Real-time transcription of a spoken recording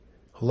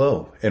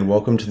Hello, and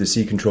welcome to the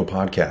Sea Control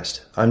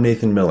Podcast. I'm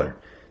Nathan Miller.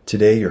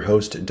 Today, your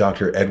host,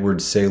 Dr.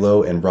 Edward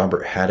Salo and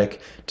Robert Haddock,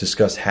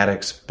 discuss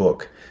Haddock's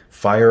book,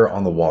 Fire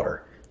on the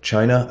Water,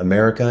 China,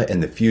 America,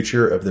 and the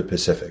Future of the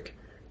Pacific.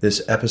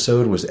 This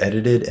episode was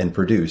edited and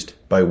produced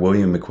by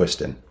William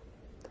McQuiston.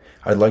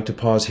 I'd like to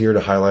pause here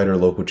to highlight our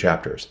local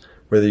chapters.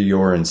 Whether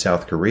you're in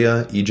South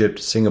Korea, Egypt,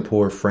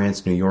 Singapore,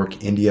 France, New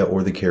York, India,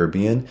 or the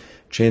Caribbean,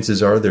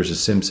 chances are there's a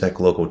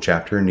CIMSEC local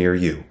chapter near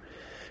you.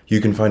 You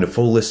can find a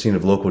full listing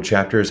of local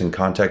chapters and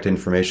contact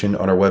information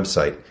on our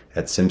website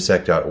at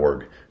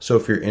cimsec.org. So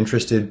if you're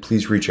interested,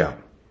 please reach out.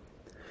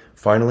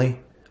 Finally,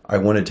 I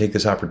want to take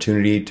this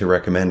opportunity to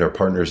recommend our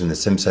partners in the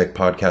CIMSEC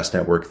podcast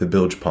network, the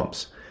Bilge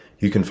Pumps.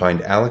 You can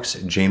find Alex,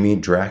 Jamie,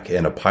 Drac,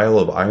 and a pile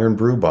of Iron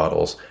Brew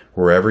bottles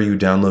wherever you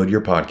download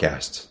your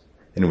podcasts.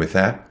 And with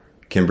that,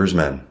 Kimber's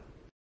Men.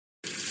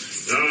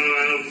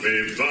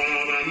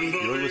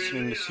 You're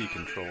listening to Sea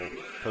Control,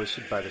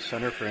 hosted by the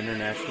Center for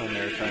International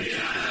Maritime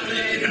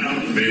Security.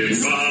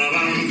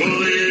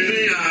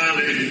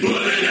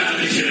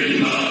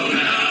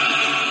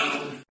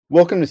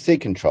 Welcome to Sea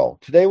Control.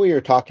 Today we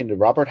are talking to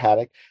Robert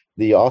Haddock,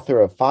 the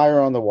author of Fire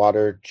on the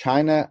Water,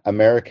 China,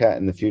 America,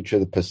 and the Future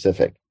of the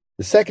Pacific.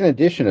 The second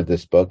edition of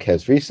this book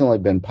has recently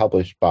been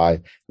published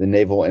by the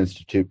Naval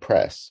Institute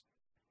Press.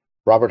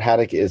 Robert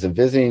Haddock is a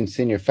visiting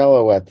senior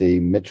fellow at the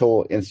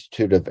Mitchell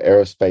Institute of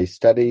Aerospace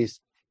Studies,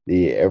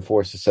 the Air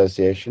Force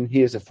Association.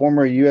 He is a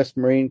former U.S.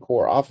 Marine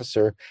Corps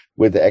officer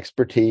with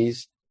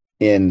expertise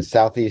in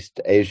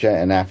Southeast Asia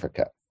and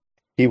Africa.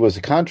 He was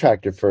a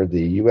contractor for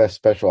the U.S.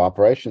 Special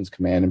Operations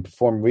Command and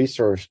performed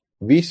research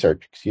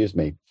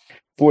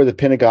for the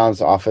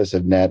Pentagon's Office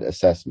of Net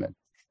Assessment.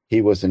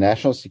 He was a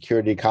national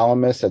security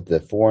columnist at the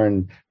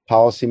Foreign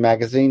Policy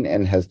magazine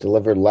and has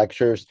delivered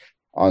lectures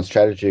on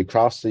strategy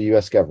across the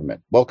U.S.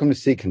 government. Welcome to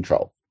Sea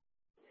Control.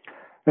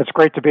 It's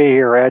great to be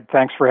here, Ed.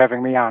 Thanks for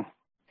having me on.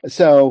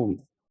 So,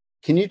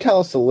 can you tell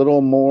us a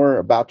little more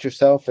about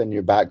yourself and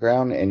your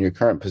background and your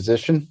current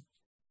position?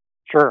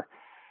 Sure.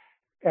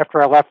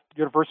 After I left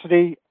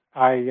university,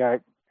 I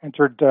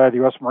entered the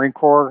U.S. Marine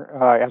Corps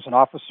as an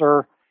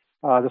officer.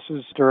 This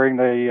was during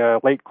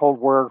the late Cold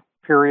War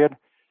period.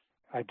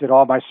 I did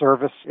all my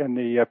service in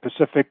the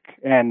Pacific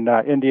and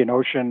Indian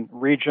Ocean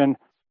region,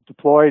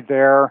 deployed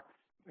there,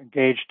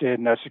 engaged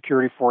in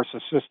security force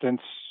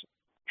assistance,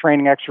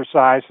 training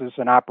exercises,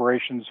 and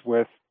operations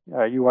with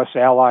U.S.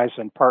 allies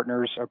and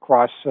partners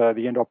across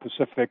the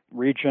Indo-Pacific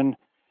region.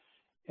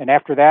 And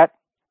after that,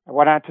 I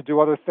went on to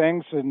do other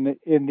things.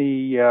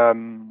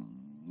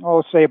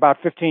 Say about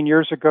 15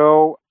 years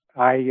ago,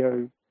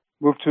 I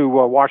moved to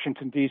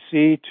Washington,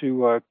 D.C.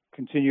 to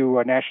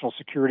continue national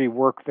security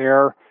work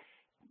there.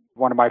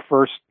 One of my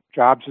first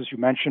jobs, as you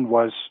mentioned,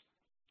 was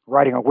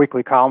writing a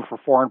weekly column for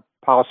Foreign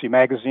Policy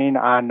magazine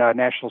on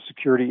national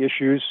security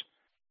issues,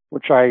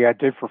 which I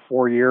did for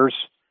 4 years.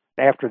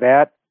 After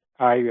that,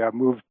 I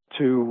moved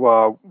to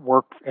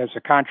work as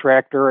a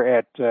contractor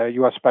at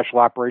U.S. Special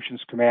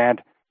Operations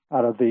Command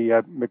out of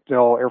the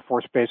MacDill Air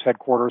Force Base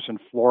headquarters in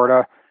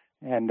Florida,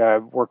 and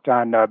worked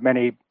on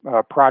many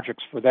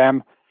projects for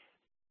them.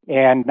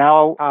 And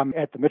now I'm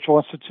at the Mitchell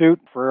Institute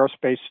for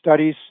Aerospace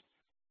Studies,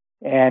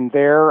 and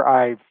there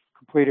I've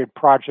completed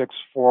projects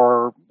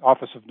for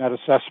Office of Net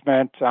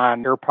Assessment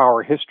on air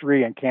power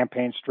history and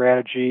campaign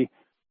strategy,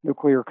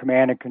 nuclear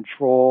command and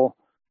control,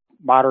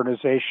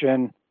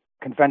 modernization,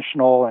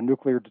 conventional and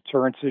nuclear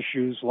deterrence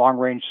issues,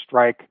 long-range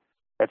strike,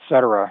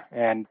 etc.,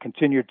 and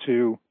continue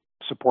to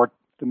support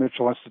the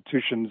Mitchell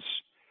Institution's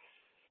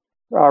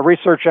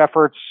research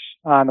efforts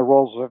on the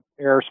roles of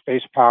air,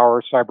 space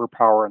power, cyber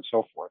power, and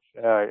so forth,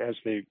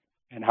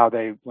 and how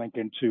they link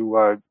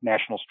into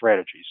national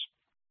strategies.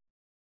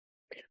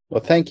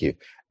 Well, thank you.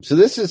 So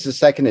this is the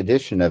second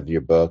edition of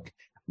your book.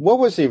 What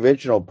was the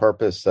original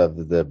purpose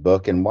of the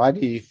book, and why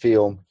do you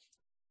feel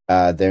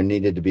there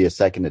needed to be a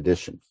second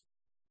edition?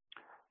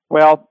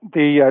 Well,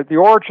 the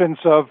origins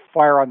of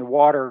Fire on the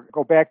Water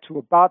go back to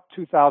about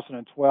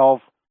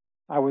 2012.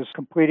 I was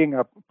completing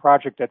a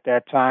project at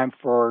that time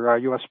for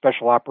U.S.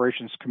 Special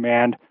Operations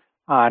Command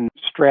on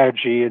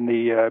strategy in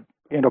the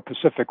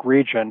Indo-Pacific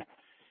region.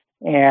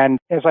 And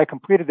as I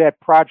completed that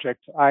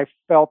project, I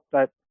felt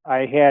that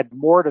I had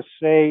more to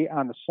say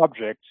on the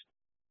subject,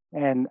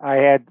 and I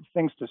had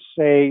things to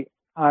say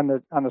on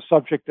the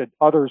subject that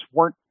others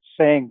weren't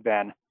saying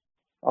then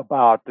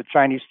about the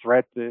Chinese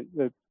threat,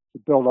 the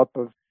buildup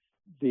of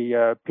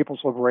the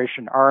People's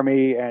Liberation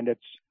Army and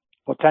its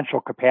potential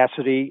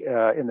capacity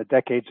in the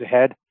decades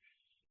ahead.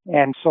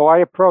 And so I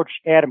approached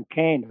Adam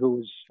Kane, who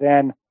was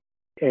then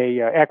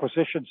a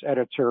acquisitions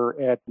editor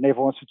at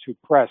Naval Institute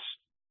Press,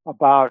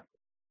 about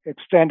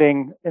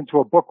extending into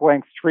a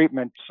book-length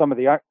treatment some of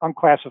the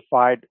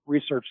unclassified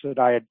research that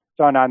I had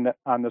done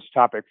on this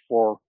topic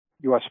for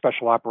U.S.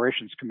 Special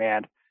Operations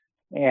Command,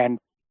 and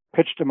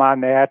pitched him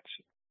on that.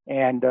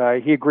 And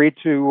he agreed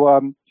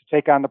to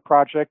take on the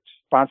project,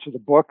 sponsor the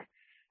book,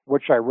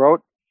 which I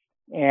wrote.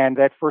 And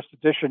that first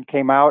edition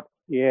came out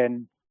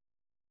in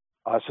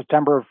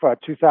September of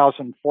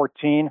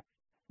 2014.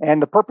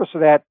 And the purpose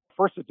of that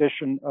first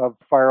edition of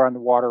Fire on the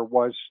Water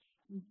was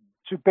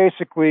to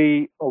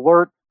basically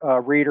alert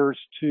readers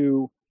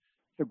to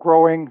the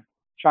growing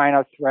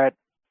China threat,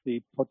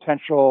 the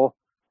potential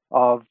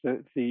of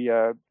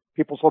the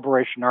People's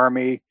Liberation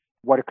Army,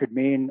 what it could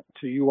mean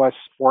to U.S.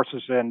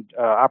 forces and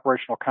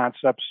operational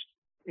concepts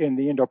in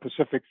the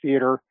Indo-Pacific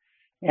theater.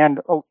 And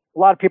a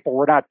lot of people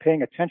were not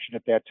paying attention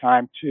at that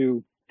time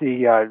to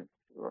the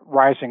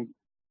rising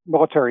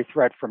military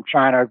threat from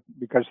China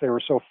because they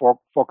were so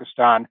focused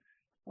on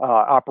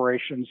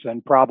operations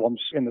and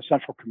problems in the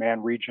Central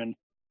Command region.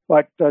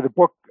 But the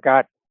book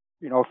got,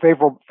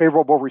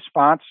 favorable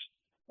response.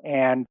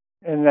 And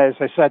as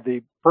I said,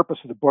 the purpose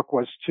of the book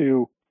was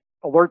to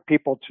alert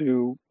people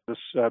to this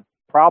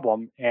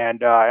problem.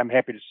 And I'm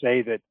happy to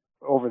say that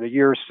over the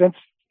years since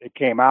it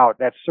came out,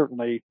 that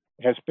certainly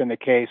has been the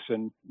case.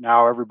 And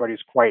now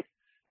everybody's quite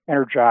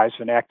energized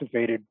and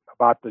activated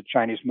about the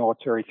Chinese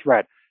military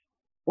threat.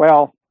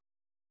 Well,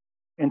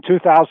 in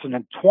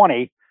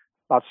 2020,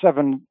 about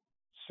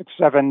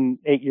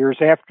 8 years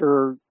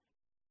after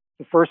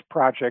the first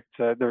project,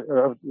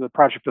 the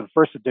project of the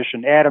first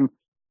edition, Adam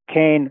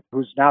Kane,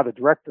 who's now the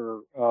director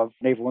of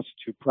Naval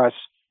Institute Press,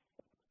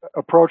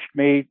 approached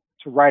me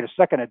to write a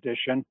second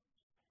edition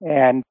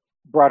and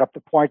brought up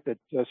the point that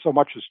so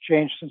much has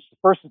changed since the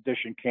first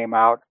edition came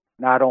out,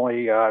 not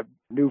only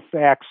new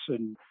facts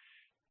and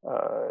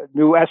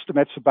new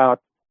estimates about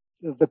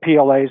the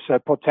PLA's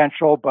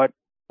potential, but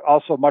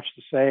also much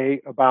to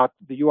say about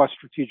the U.S.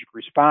 strategic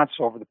response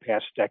over the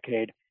past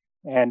decade.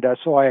 And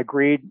so I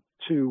agreed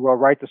to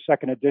write the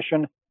second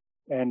edition.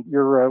 And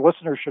your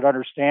listeners should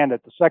understand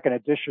that the second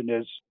edition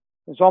is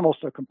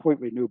almost a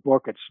completely new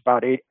book. It's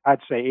about, I'd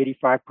say,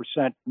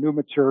 85% new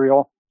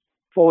material,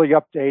 fully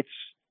updates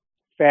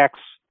facts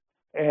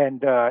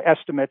and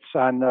estimates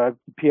on the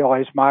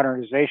PLA's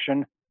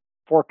modernization,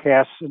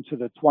 forecasts into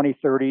the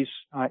 2030s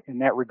in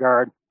that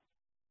regard,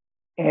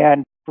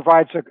 and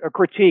provides a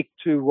critique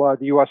to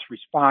the U.S.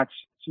 response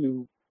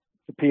to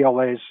the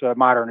PLA's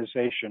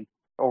modernization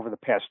over the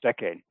past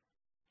decade.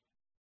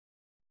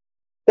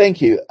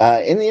 Thank you.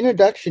 In the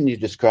introduction, you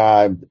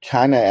described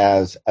China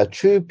as a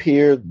true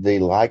peer, the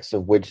likes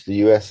of which the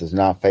U.S. has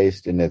not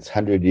faced in its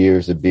 100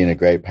 years of being a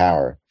great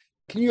power.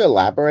 Can you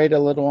elaborate a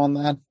little on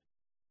that?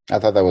 I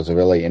thought that was a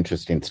really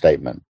interesting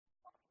statement.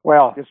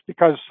 Well, it's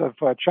because of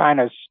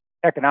China's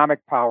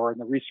economic power and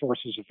the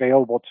resources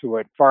available to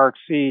it far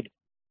exceed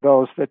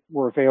those that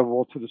were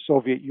available to the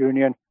Soviet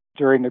Union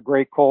during the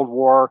Great Cold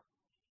War,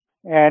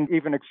 and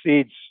even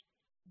exceeds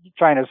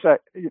China's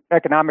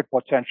economic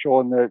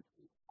potential and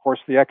of course,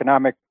 the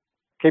economic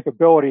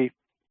capability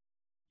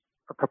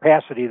or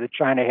capacity that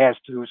China has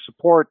to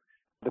support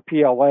the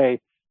PLA.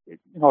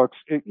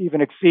 It even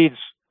exceeds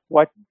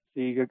what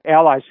the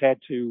Allies had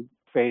to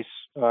face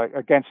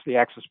against the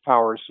Axis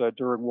powers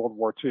during World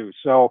War II.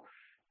 So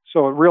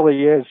it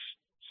really is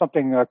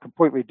something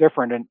completely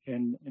different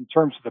in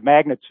terms of the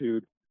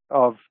magnitude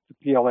of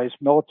the PLA's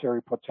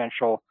military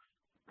potential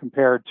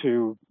compared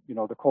to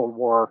the Cold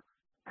War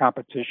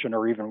competition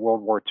or even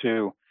World War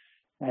II,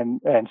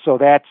 and so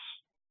that's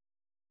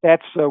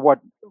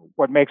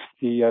what makes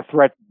the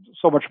threat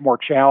so much more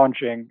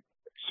challenging,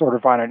 sort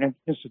of on an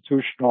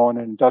institutional and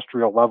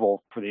industrial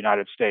level for the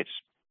United States.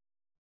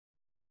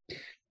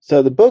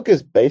 So the book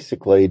is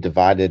basically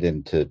divided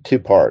into two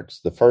parts.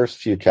 The first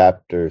few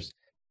chapters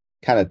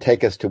kind of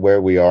take us to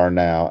where we are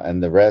now,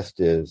 and the rest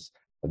is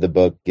the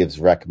book gives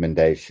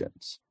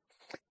recommendations.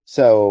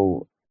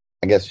 So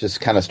I guess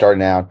just kind of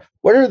starting out,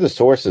 what are the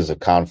sources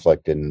of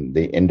conflict in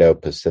the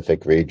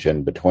Indo-Pacific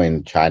region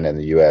between China and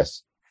the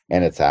U.S.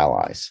 and its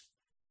allies?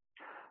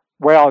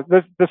 Well,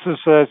 this is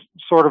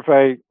sort of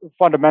a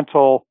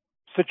fundamental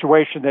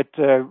situation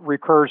that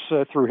recurs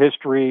through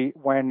history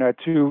when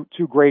two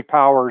great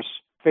powers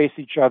face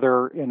each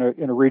other in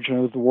a region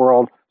of the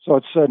world. So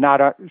it's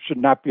should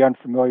not be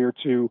unfamiliar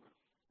to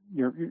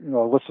your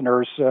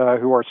listeners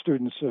who are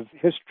students of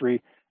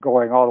history,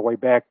 going all the way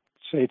back,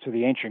 say, to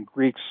the ancient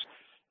Greeks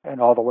and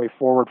all the way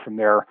forward from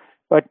there.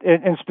 But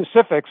in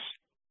specifics,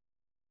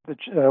 the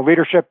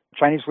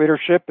Chinese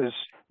leadership is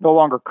no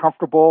longer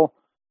comfortable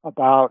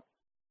about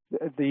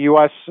the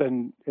U.S.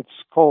 and its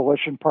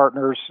coalition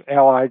partners,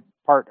 allies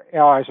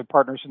and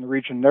partners in the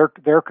region,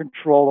 their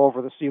control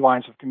over the sea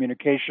lines of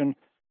communication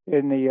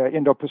in the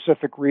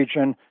Indo-Pacific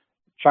region.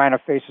 China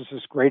faces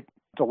this great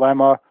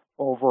dilemma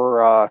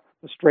over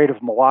the Strait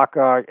of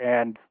Malacca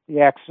and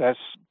the access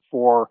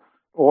for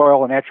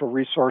oil and natural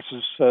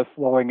resources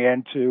flowing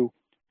in to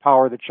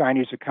power the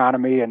Chinese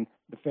economy, and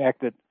the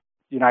fact that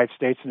the United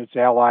States and its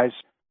allies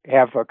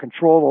have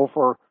control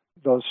over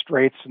those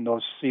straits and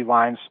those sea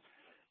lines.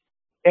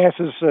 As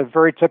is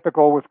very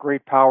typical with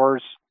great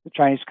powers, the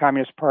Chinese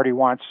Communist Party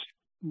wants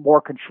more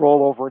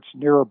control over its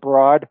near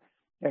abroad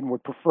and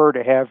would prefer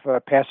to have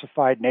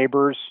pacified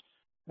neighbors.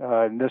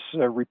 And this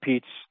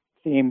repeats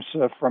themes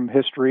from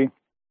history.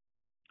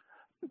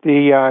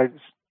 The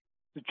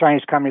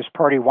Chinese Communist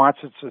Party wants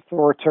its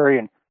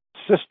authoritarian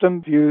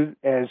system viewed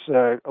as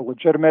a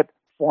legitimate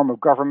form of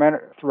government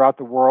throughout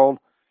the world.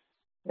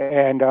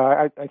 And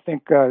I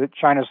think that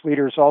China's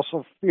leaders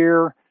also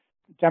fear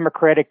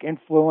democratic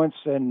influence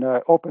and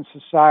open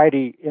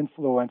society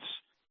influence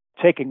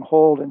taking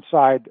hold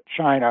inside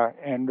China,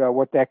 and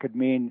what that could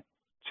mean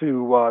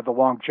to the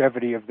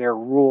longevity of their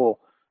rule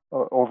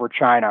over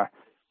China.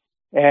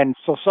 And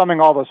so, summing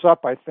all this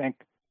up, I think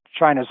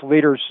China's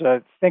leaders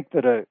think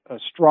that a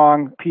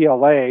strong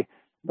PLA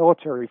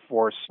military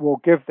force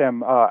will give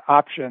them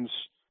options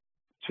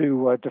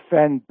to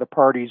defend the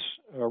party's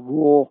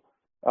rule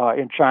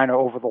in China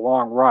over the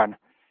long run.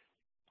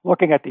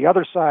 Looking at the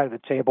other side of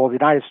the table, the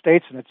United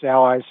States and its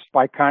allies,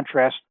 by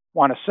contrast,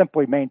 want to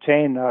simply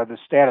maintain the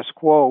status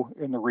quo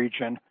in the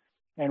region.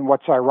 And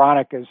what's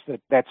ironic is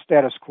that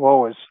status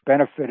quo has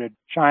benefited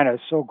China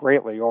so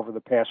greatly over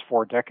the past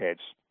 4 decades.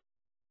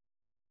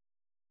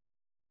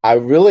 I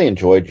really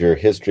enjoyed your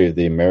history of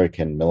the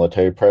American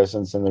military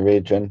presence in the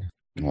region.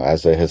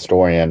 As a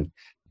historian,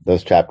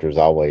 those chapters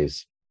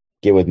always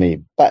get with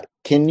me. But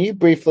can you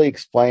briefly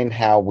explain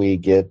how we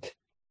got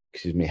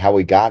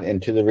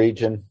into the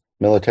region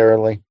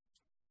militarily?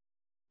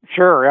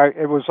 Sure.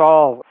 It was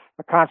all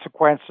a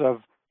consequence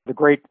of the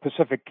Great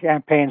Pacific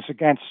campaigns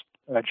against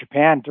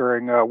Japan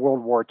during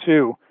World War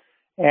II.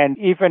 And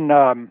even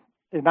in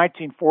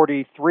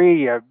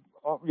 1943,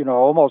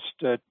 almost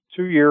 2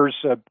 years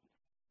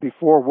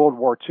before World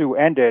War II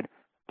ended,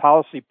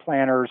 policy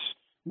planners,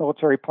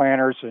 military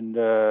planners,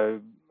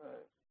 and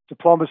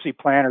diplomacy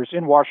planners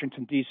in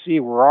Washington, D.C.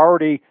 were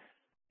already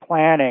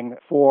planning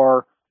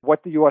for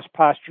what the U.S.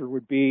 posture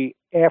would be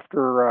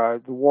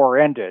after the war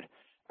ended.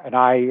 And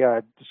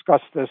I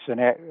discussed this and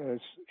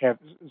have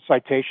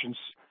citations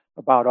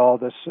about all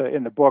this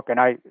in the book, and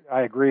I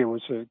agree it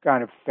was a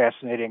kind of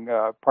fascinating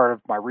part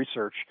of my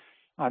research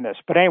on this.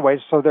 But anyways,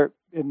 so there,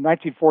 in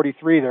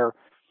 1943,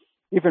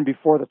 even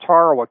before the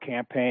Tarawa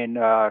campaign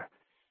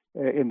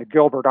in the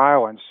Gilbert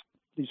Islands,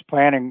 these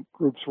planning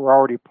groups were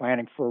already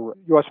planning for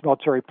U.S.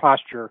 military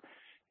posture.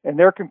 And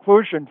their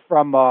conclusion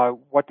from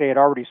what they had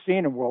already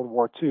seen in World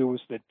War II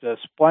was that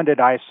splendid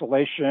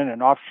isolation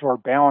and offshore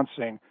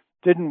balancing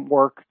didn't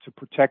work to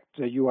protect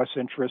U.S.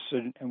 interests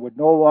and would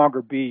no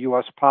longer be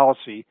U.S.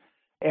 policy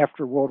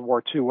after World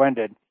War II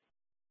ended.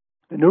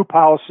 The new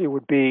policy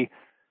would be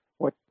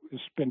what has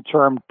been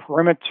termed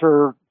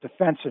perimeter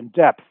defense in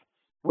depth,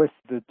 with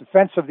the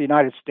defense of the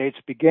United States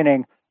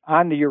beginning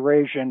on the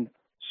Eurasian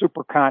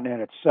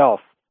supercontinent itself,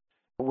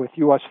 with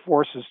U.S.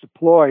 forces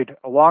deployed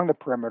along the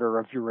perimeter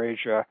of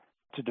Eurasia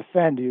to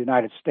defend the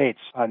United States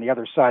on the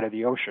other side of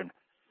the ocean.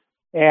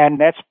 And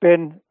that's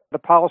been the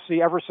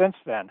policy ever since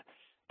then.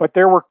 But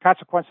there were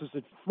consequences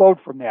that flowed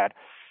from that.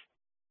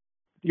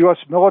 The U.S.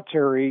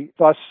 military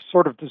thus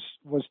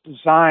was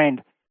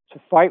designed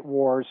to fight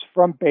wars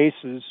from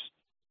bases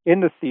in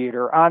the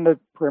theater on the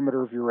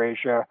perimeter of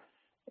Eurasia,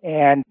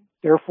 and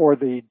therefore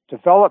the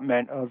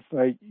development of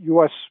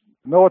U.S.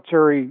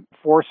 military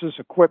forces,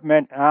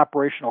 equipment, and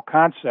operational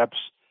concepts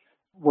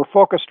were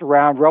focused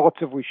around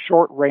relatively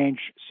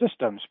short-range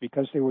systems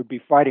because they would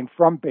be fighting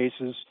from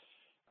bases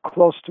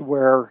close to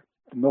where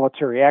the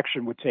military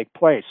action would take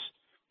place.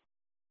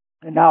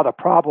 And now the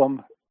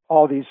problem,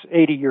 all these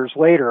 80 years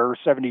later or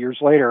 70 years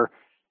later,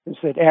 is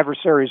that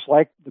adversaries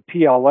like the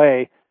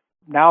PLA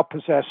now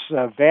possess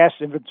vast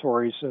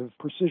inventories of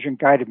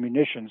precision-guided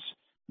munitions,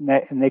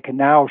 and they can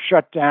now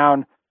shut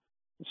down,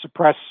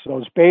 suppress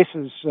those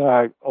bases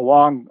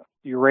along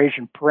the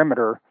Eurasian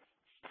perimeter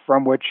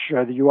from which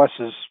the U.S.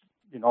 has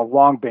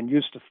long been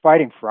used to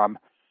fighting from.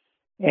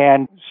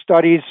 And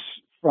studies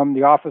from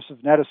the Office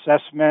of Net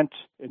Assessment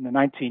in the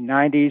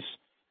 1990s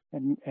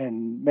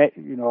and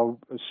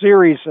a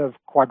series of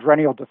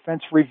quadrennial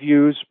defense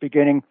reviews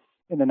beginning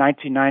in the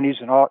 1990s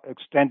and all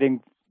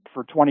extending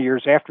for 20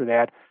 years after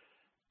that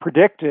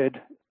predicted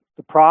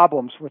the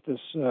problems with this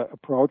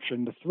approach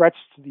and the threats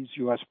to these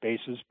U.S.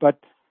 bases. But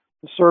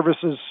the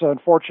services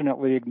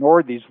unfortunately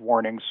ignored these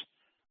warnings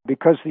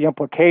because the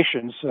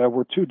implications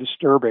were too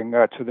disturbing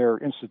to their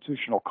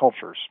institutional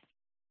cultures.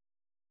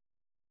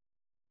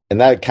 And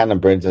that kind of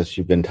brings us,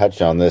 you've been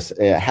touching on this.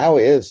 How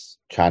is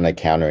China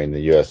countering the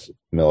U.S.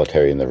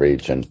 military in the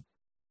region?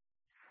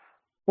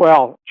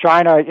 Well,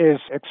 China is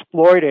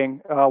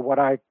exploiting what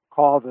I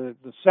call the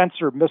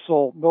sensor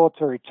missile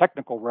military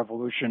technical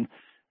revolution.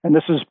 And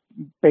this is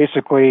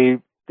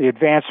basically the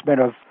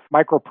advancement of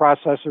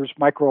microprocessors,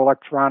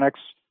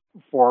 microelectronics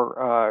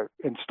for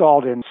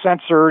installed in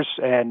sensors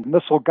and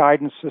missile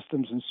guidance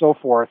systems and so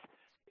forth,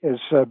 has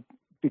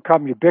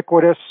become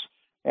ubiquitous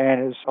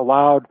and has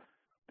allowed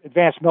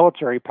advanced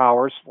military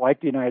powers like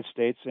the United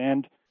States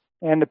and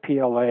the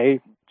PLA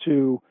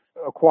to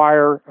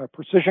acquire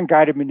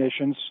precision-guided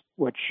munitions,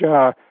 which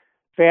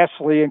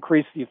vastly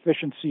increase the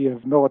efficiency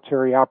of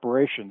military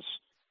operations.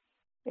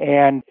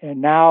 And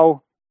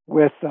now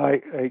with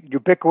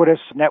ubiquitous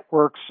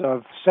networks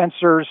of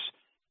sensors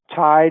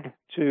tied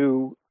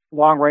to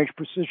long-range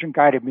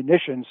precision-guided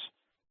munitions,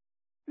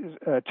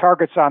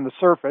 targets on the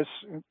surface,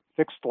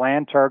 fixed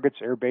land targets,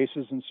 air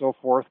bases and so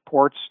forth,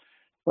 ports,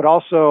 but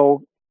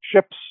also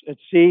ships at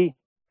sea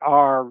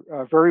are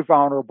very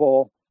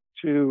vulnerable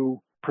to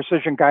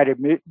precision-guided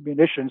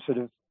munitions that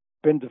have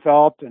been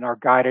developed and are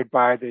guided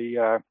by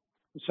the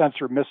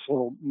sensor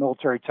missile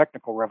military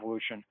technical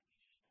revolution.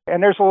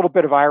 And there's a little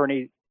bit of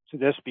irony to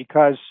this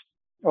because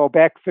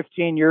back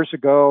 15 years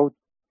ago,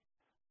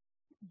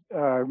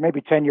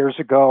 maybe 10 years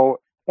ago,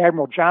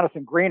 Admiral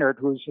Jonathan Greenert,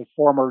 who's a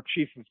former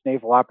chief of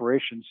naval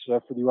operations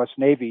for the U.S.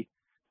 Navy,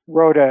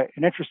 wrote an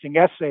interesting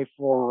essay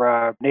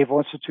for Naval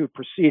Institute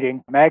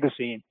Proceeding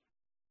magazine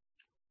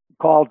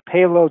called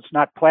Payloads,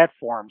 Not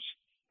Platforms.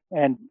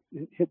 And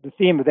the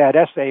theme of that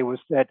essay was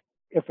that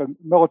if a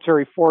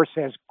military force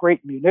has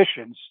great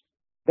munitions,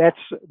 that's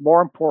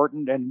more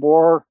important and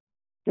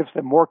gives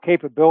them more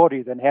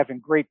capability than having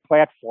great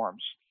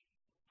platforms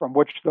from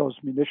which those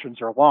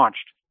munitions are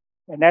launched.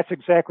 And that's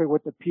exactly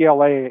what the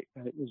PLA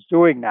is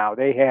doing now.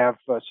 They have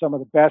some of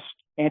the best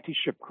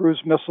anti-ship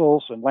cruise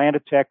missiles and land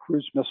attack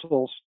cruise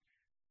missiles,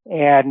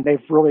 and they've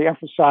really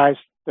emphasized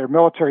their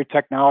military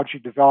technology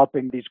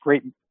developing these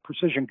great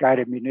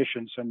precision-guided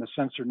munitions and the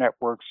sensor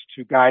networks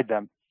to guide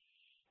them.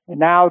 And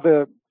now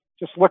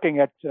just looking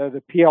at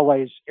the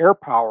PLA's air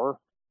power,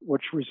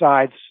 which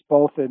resides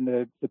both in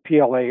the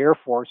PLA Air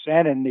Force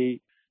and in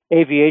the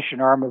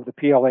aviation arm of the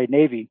PLA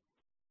Navy,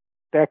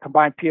 that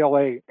combined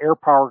PLA air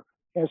power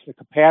has the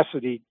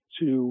capacity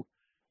to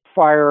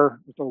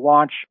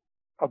launch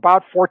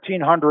about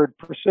 1,400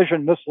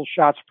 precision missile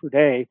shots per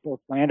day, both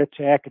land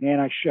attack and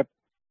anti-ship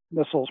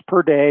missiles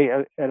per day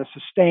at a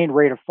sustained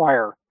rate of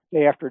fire,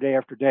 day after day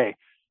after day.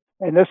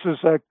 And this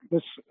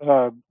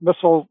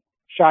missile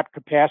shot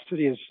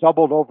capacity has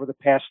doubled over the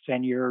past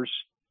 10 years.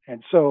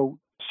 And so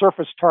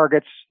surface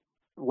targets,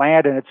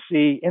 land and at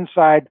sea,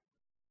 inside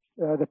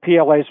the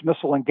PLA's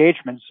missile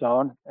engagement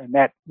zone, and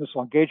that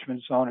missile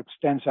engagement zone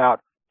extends out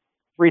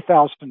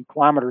 3,000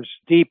 kilometers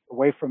deep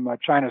away from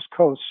China's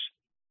coasts.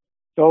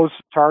 Those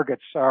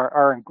targets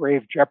are in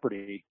grave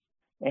jeopardy.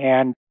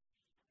 And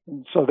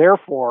so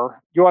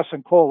therefore, U.S.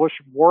 and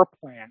coalition war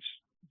plans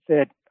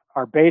that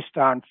are based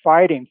on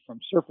fighting from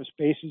surface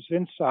bases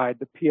inside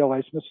the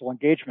PLA's missile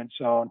engagement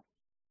zone,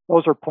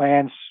 those are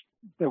plans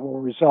that will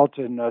result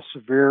in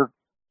severe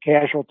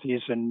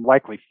casualties and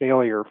likely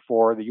failure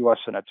for the U.S.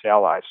 and its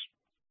allies.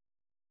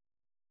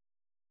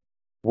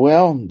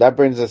 Well, that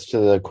brings us to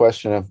the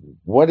question of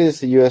what has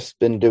the U.S.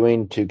 been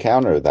doing to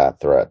counter that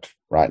threat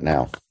right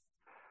now?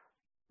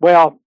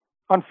 Well,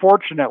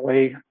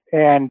 unfortunately,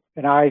 and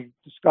I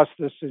discussed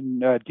this in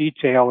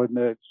detail in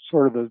the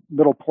sort of the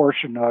middle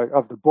portion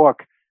of the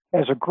book,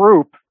 as a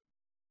group,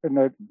 and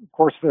of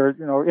course there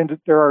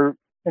are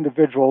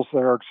individuals that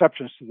are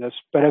exceptions to this,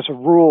 but as a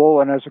rule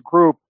and as a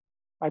group,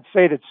 I'd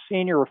say that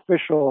senior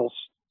officials,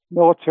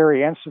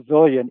 military and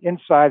civilian,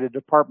 inside the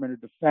Department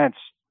of Defense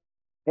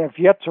have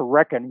yet to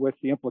reckon with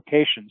the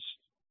implications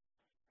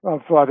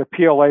of the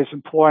PLA's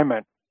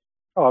employment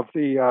of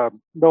the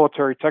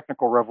military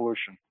technical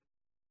revolution.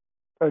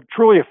 A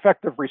truly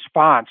effective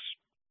response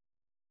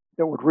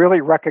that would really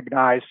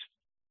recognize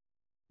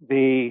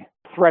the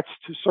threats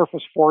to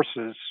surface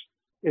forces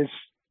is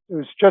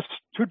just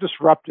too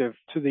disruptive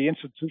to the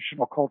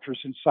institutional cultures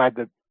inside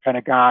the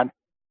Pentagon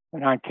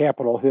and on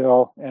Capitol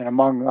Hill and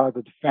among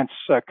the defense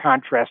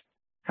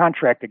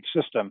contracting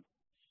system.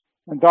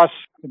 And thus,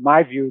 in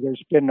my view,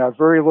 there's been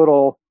very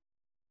little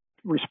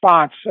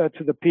response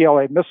to the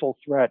PLA missile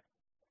threat.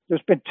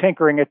 There's been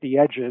tinkering at the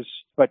edges,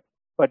 but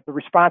the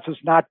response has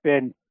not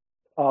been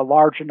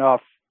large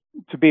enough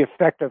to be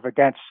effective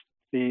against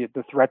the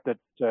threat that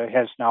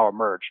has now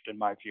emerged, in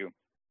my view.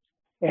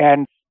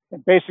 And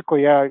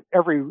basically,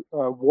 every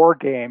war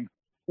game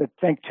that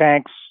think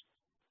tanks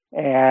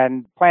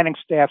and planning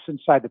staffs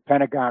inside the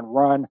Pentagon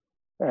run,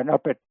 and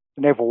up at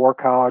the Naval War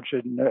College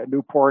in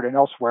Newport and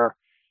elsewhere,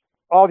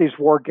 all these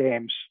war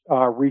games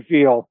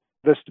reveal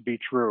this to be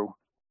true.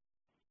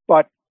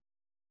 But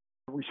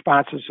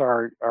responses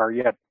are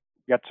yet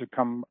to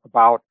come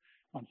about,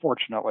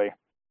 unfortunately.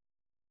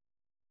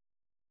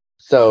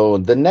 So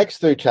the next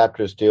three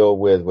chapters deal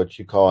with what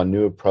you call a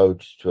new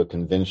approach to a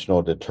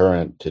conventional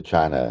deterrent to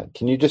China.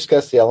 Can you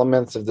discuss the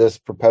elements of this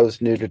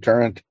proposed new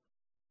deterrent?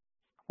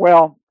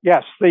 Well,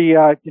 yes,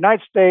 the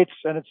United States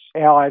and its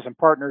allies and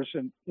partners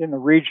in the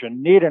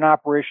region need an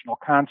operational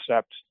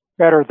concept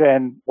better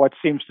than what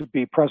seems to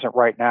be present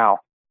right now.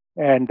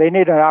 And they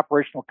need an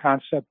operational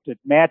concept that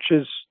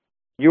matches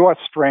U.S.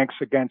 strengths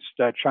against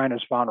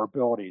China's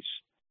vulnerabilities.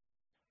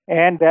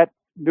 And that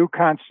new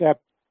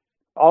concept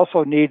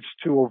also needs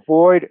to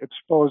avoid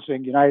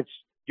exposing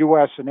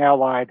U.S. and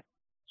allied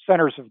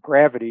centers of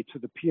gravity to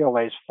the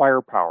PLA's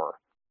firepower.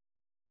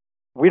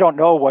 We don't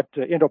know what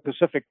the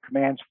Indo-Pacific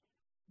Command's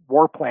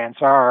war plans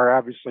are.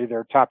 Obviously,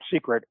 they're top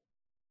secret.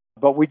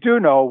 But we do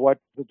know what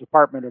the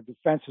Department of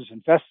Defense has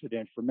invested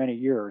in for many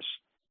years.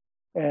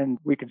 And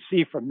we can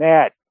see from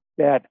that,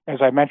 as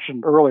I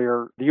mentioned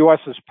earlier, the U.S.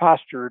 is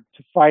postured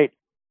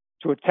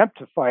to attempt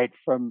to fight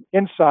from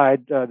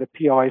inside the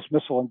PLA's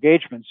missile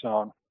engagement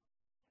zone,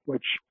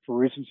 which, for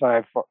reasons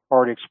I've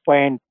already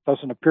explained,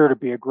 doesn't appear to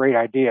be a great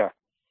idea.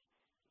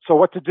 So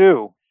what to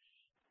do?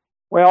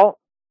 Well,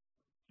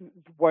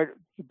 what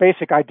the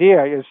basic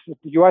idea is that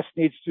the U.S.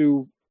 needs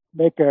to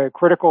make a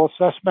critical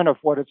assessment of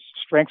what its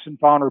strengths and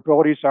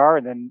vulnerabilities are,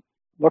 and then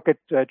look at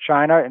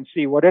China and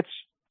see what its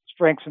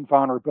strengths and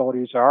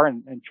vulnerabilities are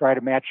and try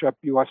to match up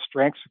U.S.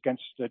 strengths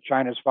against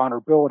China's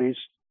vulnerabilities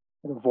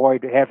and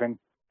avoid having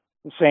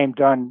the same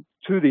done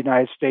to the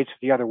United States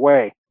the other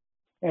way.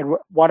 And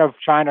one of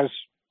China's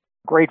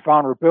great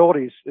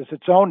vulnerabilities is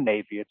its own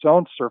Navy, its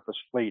own surface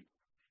fleet.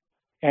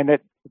 And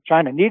that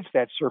China needs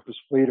that surface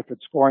fleet if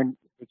it's going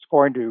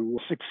to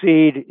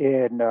succeed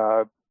in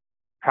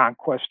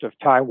conquest of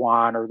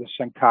Taiwan or the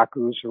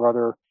Senkakus or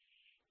other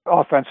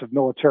offensive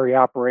military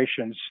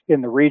operations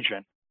in the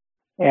region.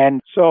 And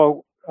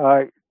so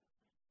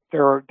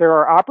there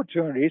are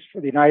opportunities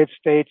for the United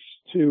States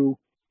to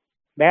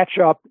match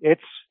up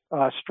its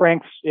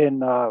strengths in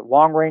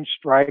long-range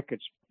strike,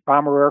 its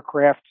bomber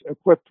aircraft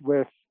equipped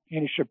with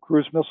anti-ship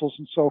cruise missiles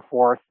and so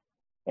forth,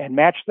 and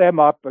match them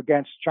up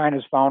against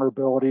China's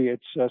vulnerability,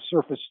 its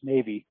surface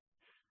Navy.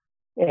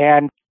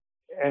 And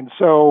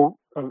so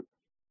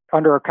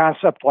under a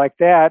concept like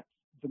that,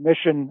 the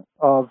mission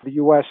of the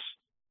U.S.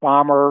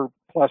 bomber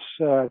plus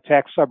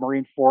attack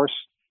submarine force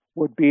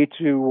would be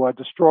to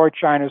destroy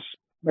China's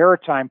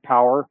maritime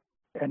power,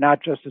 and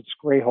not just its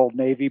gray-hulled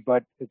Navy,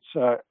 but its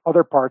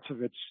other parts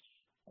of its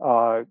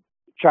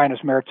China's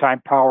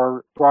maritime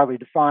power broadly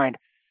defined.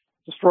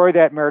 Destroy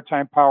that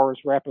maritime power as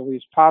rapidly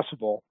as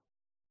possible.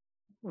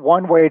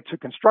 One way to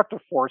construct a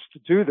force to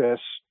do this,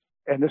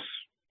 and this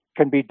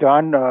can be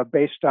done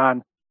based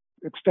on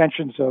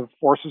extensions of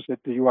forces that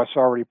the U.S.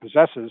 already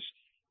possesses,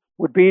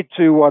 would be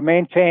to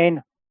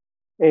maintain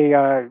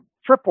a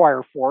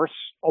tripwire force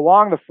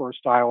along the first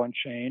island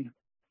chain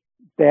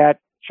that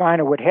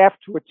China would have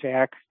to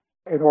attack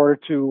in order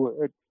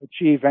to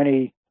achieve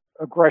any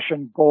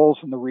aggression goals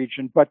in the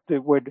region, but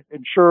it would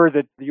ensure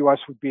that the U.S.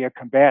 would be a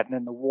combatant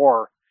in the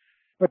war.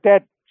 But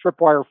that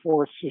tripwire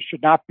force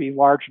should not be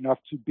large enough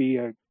to be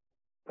a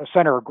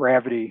center of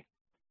gravity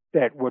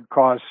that would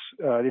cause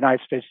the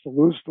United States to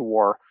lose the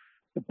war.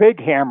 The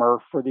big hammer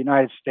for the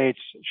United States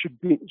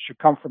should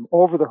come from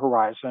over the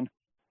horizon,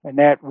 and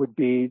that would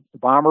be the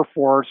bomber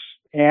force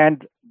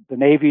and the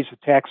Navy's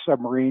attack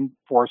submarine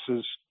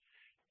forces,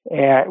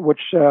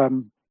 which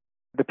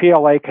the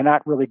PLA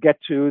cannot really get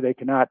to. They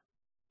cannot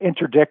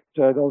interdict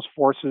those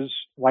forces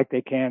like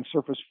they can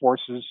surface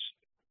forces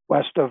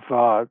west of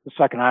the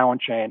second island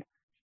chain.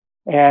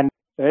 And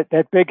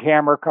that big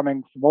hammer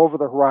coming from over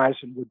the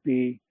horizon would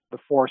be the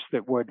force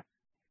that would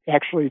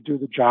actually do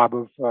the job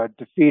of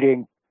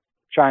defeating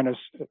China's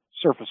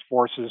surface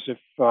forces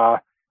if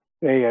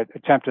they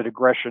attempted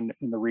aggression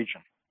in the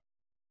region.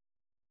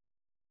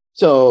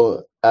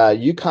 So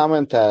you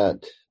comment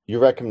that your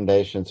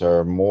recommendations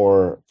are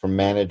more for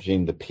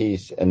managing the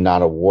peace and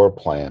not a war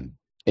plan.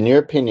 In your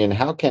opinion,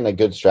 how can a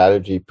good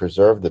strategy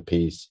preserve the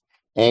peace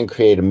and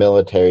create a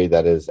military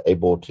that is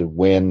able to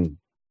win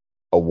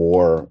a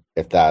war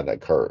if that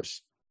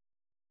occurs?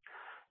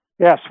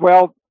 Yes,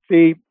 well,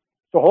 the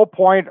whole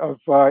point of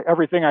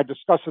everything I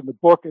discuss in the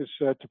book is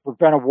to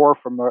prevent a war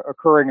from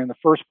occurring in the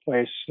first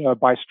place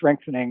by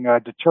strengthening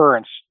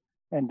deterrence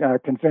and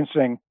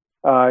convincing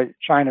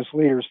China's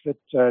leaders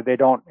that they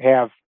don't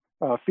have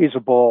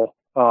feasible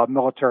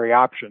military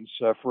options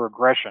for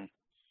aggression.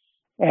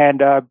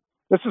 And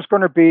this is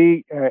going to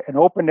be an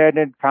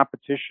open-ended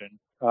competition,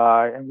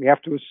 and we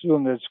have to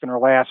assume that it's going to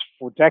last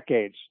for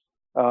decades,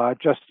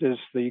 just as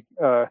the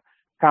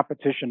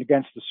competition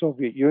against the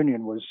Soviet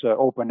Union was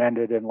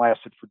open-ended and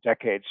lasted for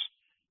decades.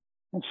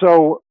 And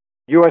so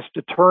U.S.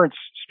 deterrence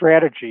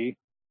strategy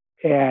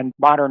and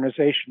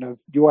modernization of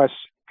U.S.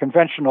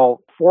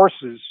 conventional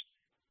forces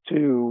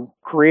to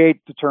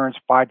create deterrence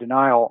by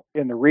denial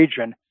in the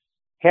region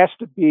has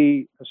to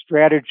be a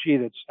strategy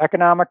that's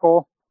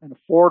economical and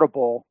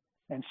affordable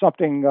and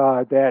something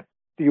that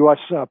the U.S.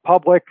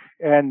 Public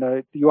and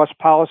the U.S.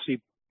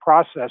 policy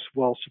process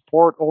will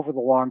support over the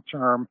long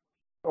term,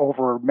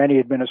 over many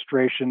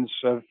administrations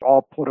of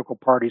all political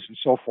parties and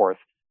so forth.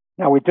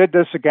 Now, we did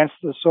this against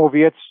the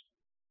Soviets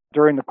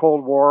during the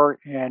Cold War,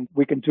 and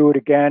we can do it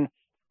again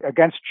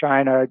against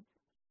China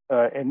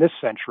in this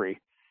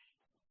century.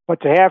 But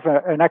to have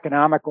an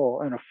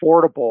economical and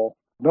affordable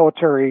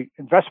military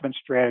investment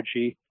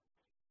strategy,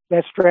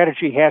 that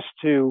strategy has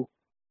to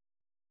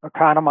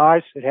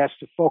economize. It has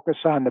to focus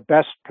on the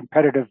best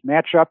competitive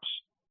matchups,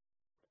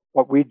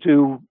 what we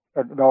do,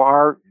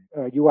 our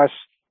U.S.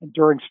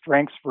 enduring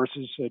strengths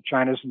versus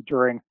China's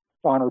enduring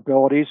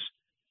vulnerabilities.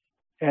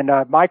 And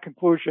my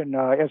conclusion,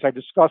 as I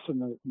discussed in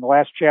the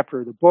last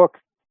chapter of the book,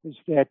 is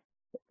that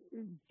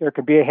there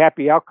can be a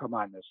happy outcome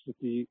on this, that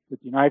the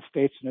United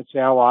States and its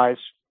allies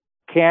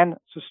can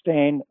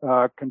sustain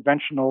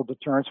conventional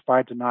deterrence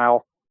by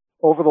denial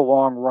over the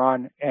long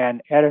run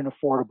and at an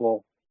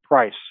affordable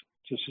price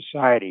to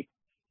society.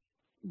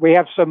 We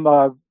have some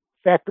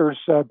factors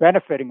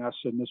benefiting us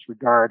in this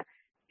regard.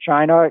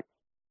 China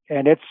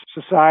and its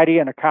society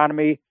and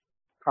economy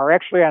are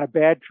actually on a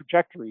bad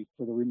trajectory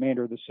for the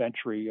remainder of the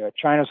century.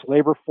 China's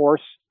labor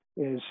force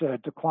is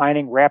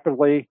declining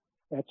rapidly.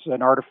 That's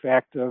an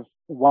artifact of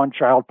the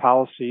one-child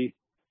policy.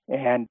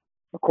 And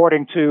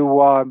according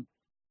to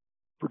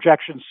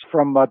projections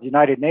from the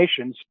United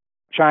Nations,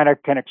 China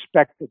can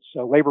expect its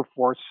labor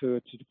force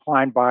to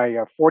decline by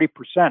 40%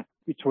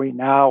 between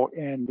now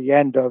and the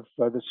end of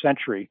the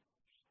century,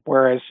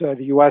 whereas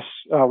the U.S.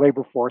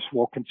 Labor force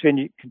will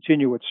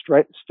continue its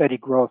steady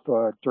growth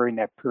during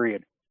that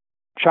period.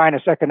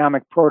 China's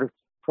economic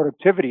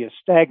productivity is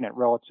stagnant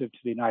relative to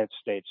the United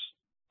States.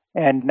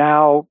 And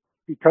now,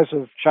 because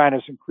of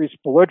China's increased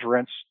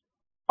belligerence,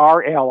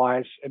 our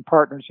allies and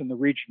partners in the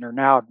region are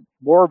now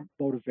more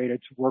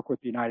motivated to work with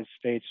the United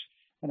States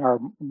and are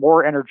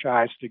more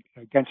energized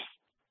against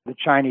the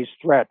Chinese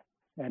threat,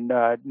 and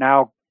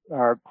now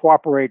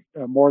cooperate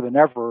more than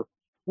ever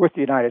with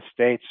the United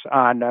States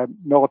on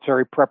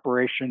military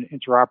preparation,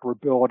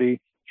 interoperability,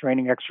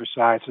 training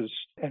exercises,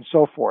 and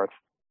so forth.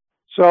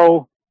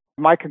 So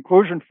my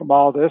conclusion from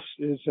all this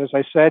is, as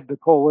I said, the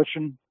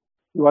coalition,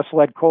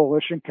 U.S.-led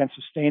coalition, can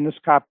sustain this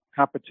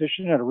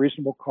competition at a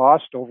reasonable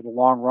cost over the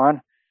long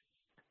run.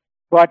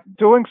 But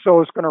doing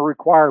so is going to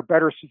require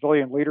better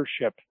civilian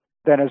leadership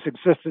than has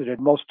existed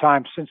in most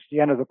times since the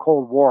end of the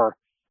Cold War.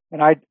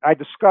 And I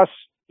discuss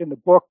in the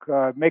book,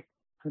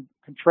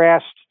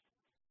 contrast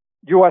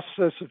U.S.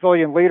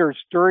 Civilian leaders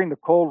during the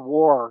Cold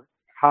War,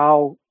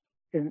 how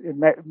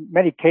in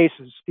many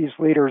cases these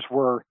leaders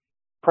were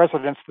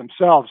presidents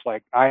themselves,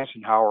 like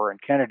Eisenhower and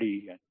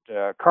Kennedy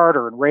and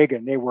Carter and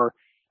Reagan. They were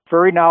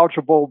very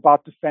knowledgeable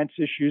about defense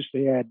issues.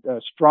 They had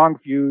strong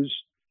views.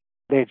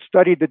 They had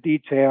studied the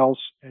details,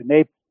 and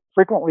they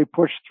frequently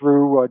pushed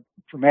through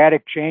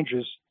dramatic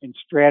changes in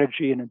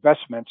strategy and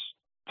investments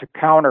to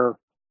counter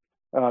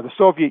the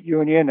Soviet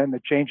Union and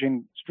the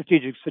changing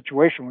strategic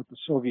situation with the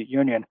Soviet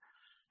Union.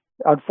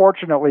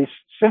 Unfortunately,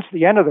 since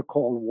the end of the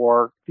Cold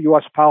War, the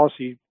U.S.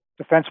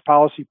 defense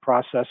policy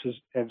process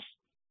has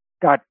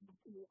got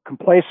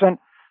complacent,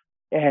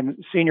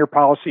 and senior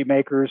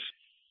policymakers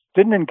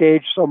didn't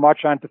engage so much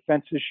on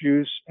defense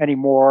issues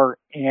anymore,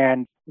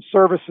 and the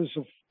services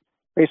have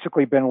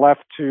basically been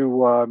left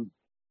to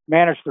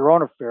manage their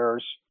own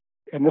affairs.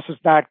 And this has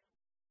not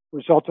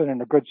resulted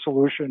in a good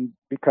solution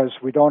because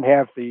we don't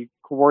have the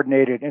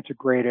coordinated,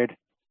 integrated,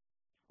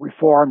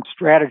 reformed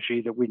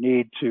strategy that we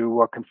need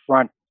to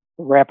confront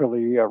the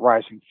rapidly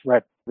rising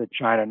threat that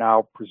China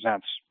now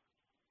presents.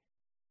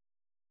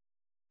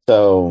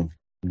 So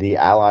the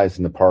allies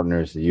and the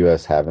partners the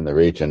U.S. have in the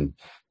region,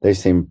 they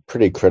seem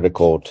pretty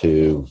critical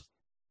to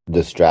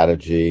the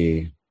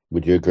strategy.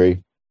 Would you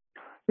agree?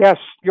 Yes,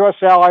 U.S.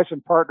 allies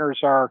and partners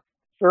are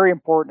very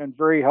important and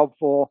very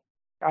helpful.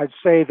 I'd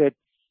say that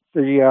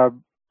the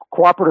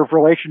cooperative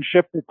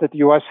relationship that the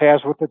U.S.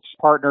 has with its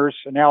partners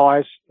and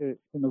allies in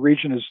the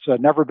region has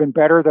never been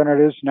better than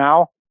it is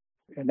now.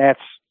 And a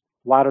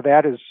lot of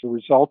that is the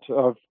result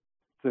of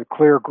the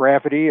clear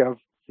gravity of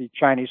the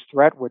Chinese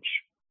threat, which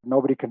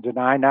nobody can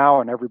deny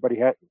now and everybody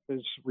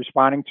is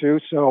responding to.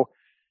 So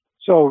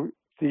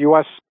the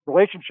U.S.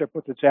 relationship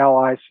with its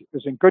allies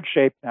is in good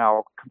shape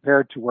now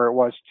compared to where it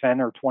was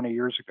 10 or 20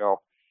 years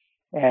ago.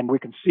 And we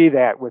can see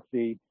that with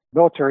the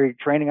military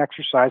training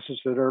exercises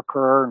that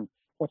occur and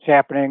what's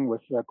happening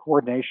with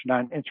coordination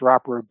on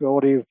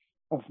interoperability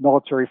of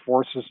military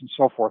forces and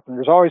so forth. And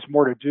there's always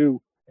more to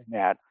do in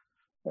that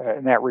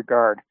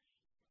regard.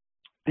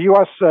 The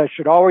U.S.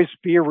 Should always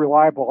be a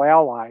reliable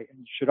ally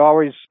and should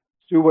always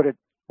do what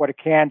it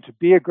can to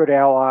be a good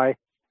ally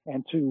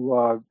and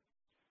to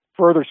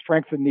further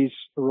strengthen these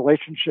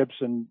relationships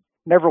and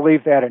never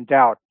leave that in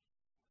doubt.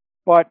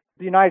 But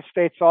the United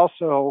States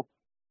also,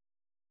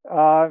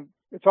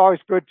 it's always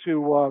good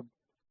to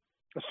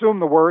assume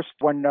the worst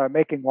when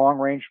making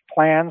long-range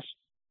plans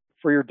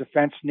for your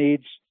defense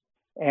needs.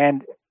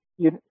 And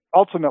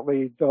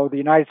ultimately, though, the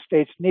United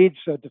States needs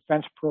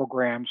defense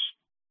programs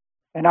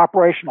and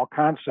operational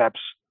concepts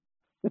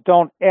that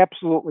don't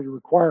absolutely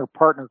require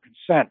partner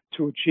consent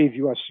to achieve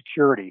U.S.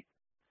 security.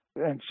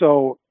 And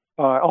so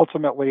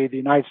ultimately, the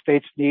United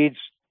States needs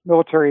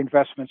military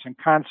investments and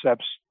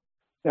concepts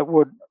that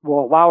will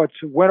allow it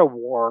to win a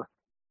war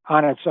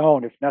on its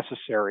own if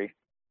necessary.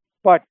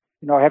 But,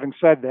 having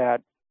said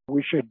that,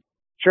 we should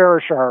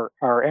cherish our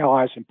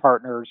allies and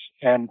partners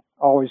and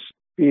always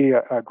be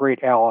a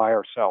great ally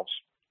ourselves.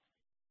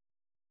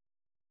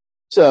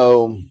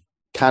 So,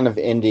 kind of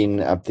ending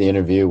up the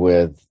interview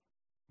with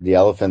the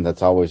elephant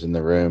that's always in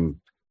the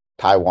room,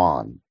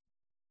 Taiwan.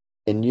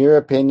 In your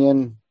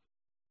opinion,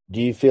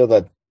 do you feel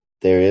that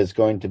there is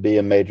going to be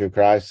a major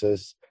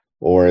crisis,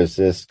 or is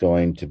this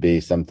going to be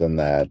something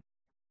that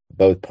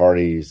both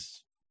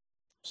parties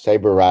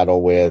saber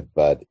rattle with,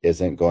 but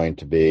isn't going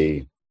to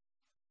be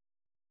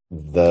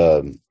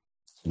the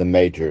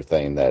major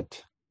thing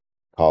that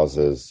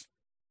causes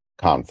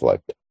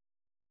conflict?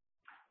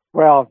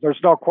 Well, there's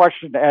no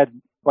question, Ed,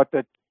 but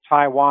that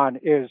Taiwan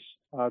is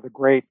the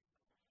great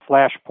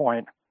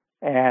flashpoint,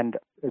 and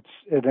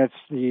it's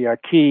the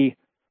key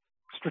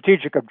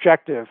strategic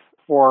objective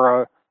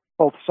for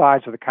both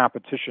sides of the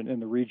competition in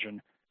the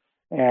region.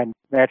 And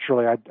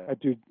naturally, I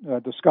do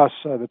discuss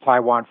the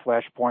Taiwan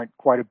flashpoint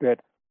quite a bit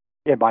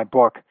in my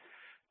book.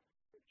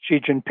 Xi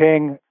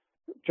Jinping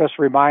just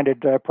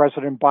reminded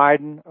President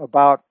Biden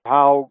about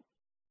how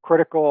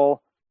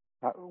critical,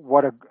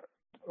 what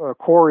a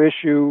core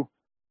issue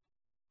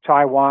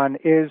Taiwan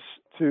is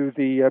to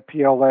the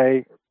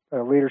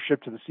PLA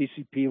leadership, to the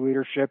CCP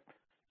leadership,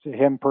 to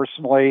him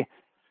personally.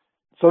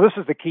 So this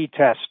is the key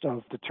test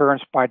of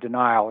deterrence by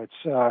denial.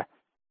 It's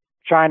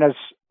China's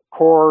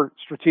core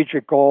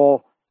strategic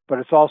goal, but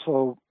it's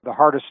also the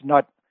hardest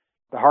nut,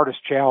 the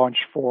hardest challenge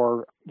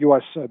for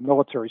U.S.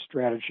 Military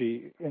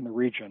strategy in the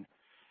region.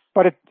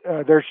 But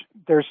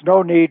there's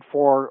no need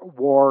for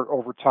war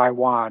over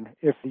Taiwan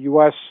if the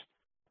U.S.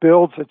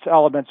 builds its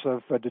elements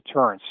of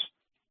deterrence,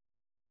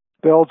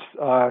 builds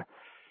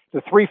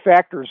the three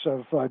factors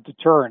of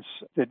deterrence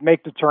that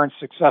make deterrence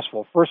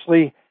successful.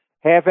 Firstly,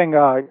 having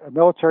a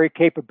military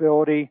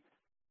capability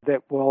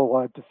that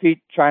will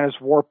defeat China's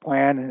war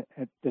plan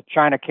and that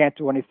China can't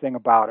do anything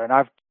about. And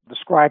I've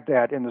described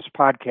that in this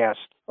podcast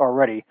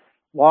already.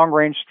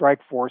 Long-range strike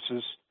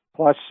forces,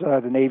 plus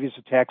the Navy's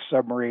attack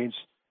submarines,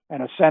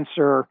 and a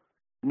sensor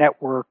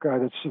network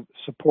that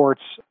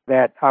supports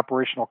that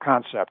operational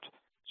concept.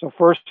 So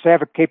first,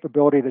 have a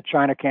capability that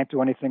China can't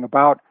do anything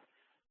about.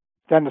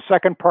 Then the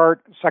second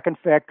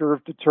factor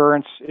of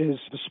deterrence is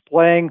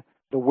displaying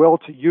the will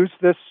to use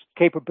this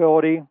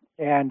capability.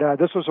 And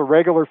this was a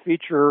regular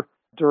feature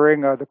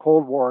during the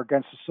Cold War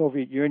against the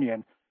Soviet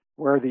Union,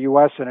 where the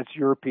U.S. and its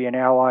European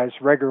allies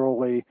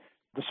regularly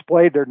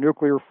displayed their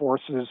nuclear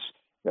forces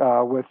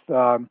with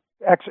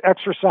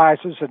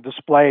exercises and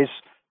displays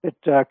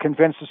that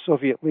convinced the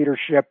Soviet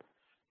leadership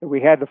that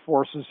we had the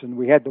forces and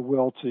we had the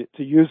will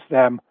to use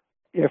them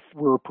if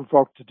we were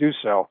provoked to do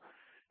so.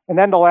 And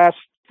then the last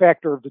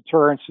factor of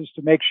deterrence is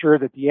to make sure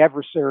that the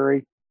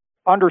adversary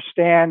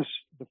understands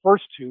the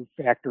first two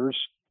factors,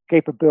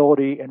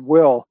 capability and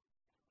will,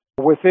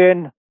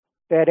 within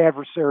that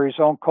adversary's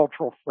own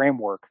cultural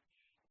framework.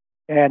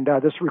 And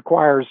this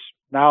requires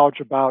knowledge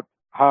about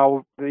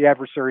how the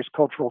adversary's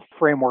cultural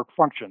framework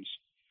functions.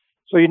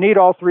 So you need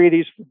all three of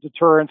these for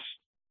deterrence.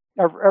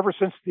 Ever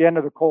since the end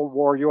of the Cold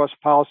War, U.S.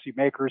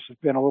 policymakers have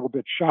been a little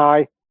bit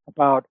shy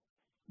about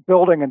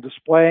building and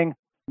displaying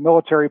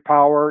military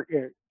power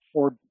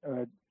for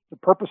the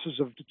purposes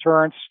of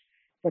deterrence.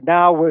 But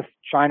now with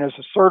China's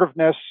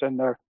assertiveness and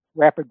the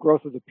rapid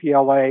growth of the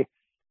PLA,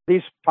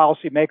 these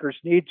policymakers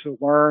need to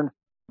learn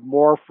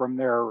more from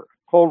their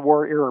Cold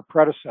War era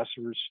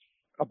predecessors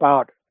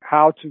about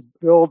how to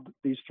build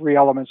these three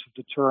elements of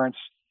deterrence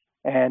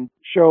and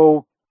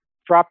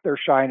drop their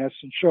shyness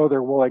and show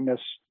their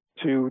willingness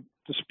to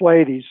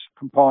display these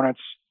components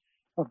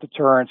of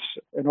deterrence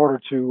in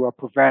order to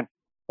prevent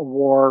a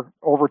war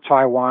over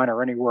Taiwan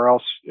or anywhere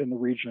else in the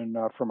region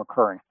from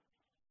occurring.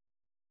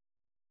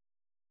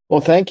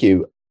 Well, thank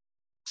you.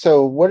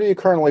 So what are you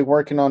currently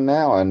working on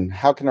now, and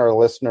how can our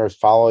listeners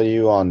follow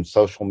you on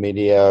social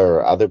media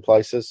or other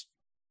places?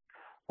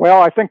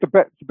 Well, I think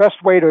the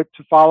best way to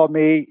follow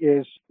me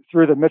is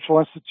through the Mitchell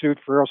Institute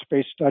for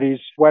Aerospace Studies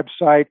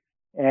website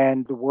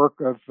and the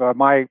work of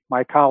my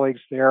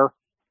colleagues there.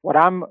 What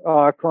I'm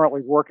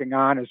currently working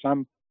on is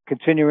I'm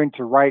continuing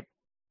to write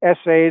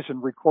essays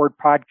and record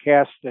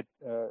podcasts that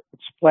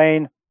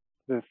explain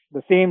the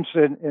themes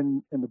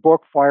in the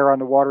book, Fire on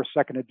the Water,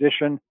 Second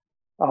Edition.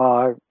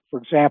 For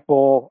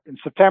example, in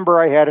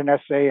September, I had an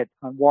essay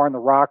on War on the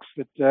Rocks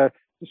that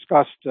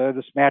discussed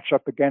this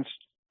matchup against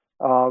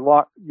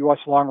U.S.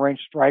 long-range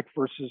strike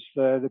versus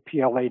the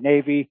PLA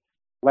Navy.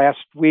 Last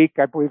week,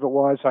 I believe it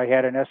was, I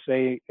had an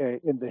essay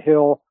in The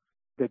Hill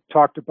that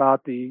talked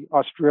about the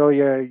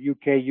Australia,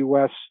 UK,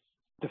 US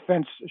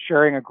defense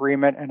sharing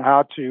agreement and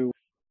how to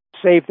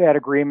save that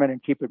agreement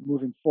and keep it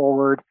moving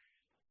forward.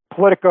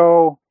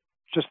 Politico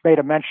just made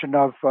a mention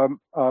of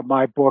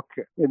my book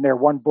in their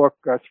One Book,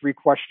 Three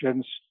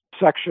Questions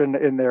section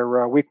in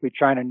their weekly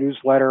China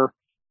newsletter.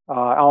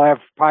 I'll have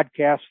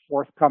podcasts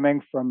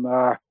forthcoming from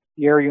the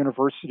Air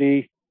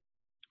University,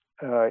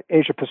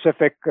 Asia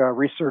Pacific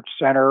Research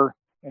Center,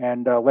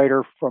 and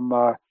later from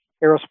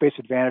Aerospace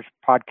Advantage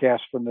podcast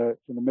from the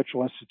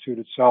Mitchell Institute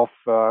itself,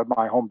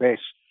 my home base.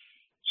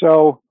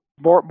 So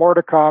more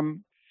to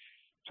come,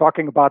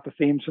 talking about the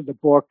themes of the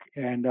book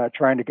and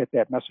trying to get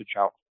that message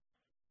out.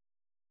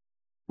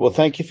 Well,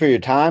 thank you for your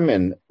time.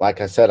 And like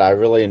I said, I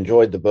really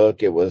enjoyed the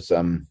book. It was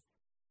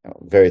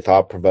very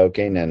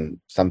thought-provoking and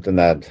something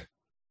that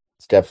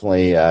is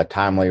definitely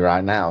timely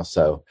right now.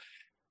 So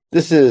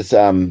this is,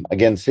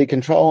 again, Sea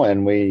Control,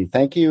 and we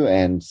thank you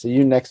and see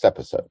you next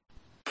episode.